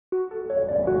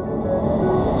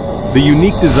The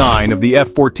unique design of the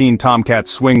F-14 Tomcat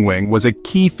swing wing was a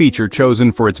key feature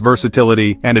chosen for its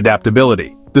versatility and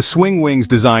adaptability. The swing wing's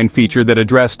design feature that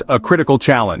addressed a critical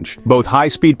challenge, both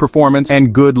high-speed performance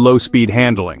and good low-speed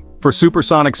handling. For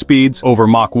supersonic speeds over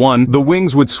Mach 1, the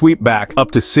wings would sweep back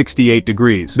up to 68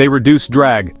 degrees. They reduced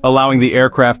drag, allowing the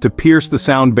aircraft to pierce the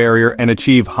sound barrier and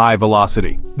achieve high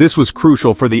velocity. This was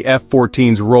crucial for the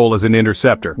F-14's role as an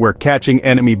interceptor, where catching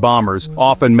enemy bombers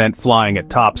often meant flying at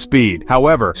top speed.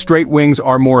 However, straight wings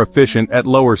are more efficient at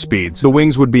lower speeds. The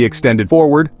wings would be extended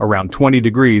forward, around 20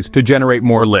 degrees, to generate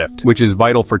more lift, which is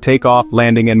vital for takeoff,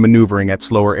 landing, and maneuvering at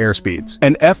slower airspeeds.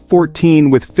 An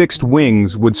F-14 with fixed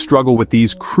wings would struggle with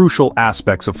these crucial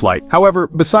aspects of flight. However,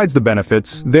 besides the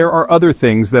benefits, there are other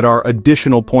things that are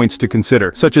additional points to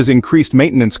consider, such as increased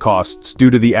maintenance costs due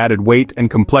to the added weight and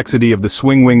complexity of the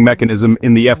swing wing mechanism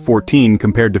in the F-14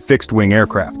 compared to fixed-wing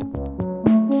aircraft.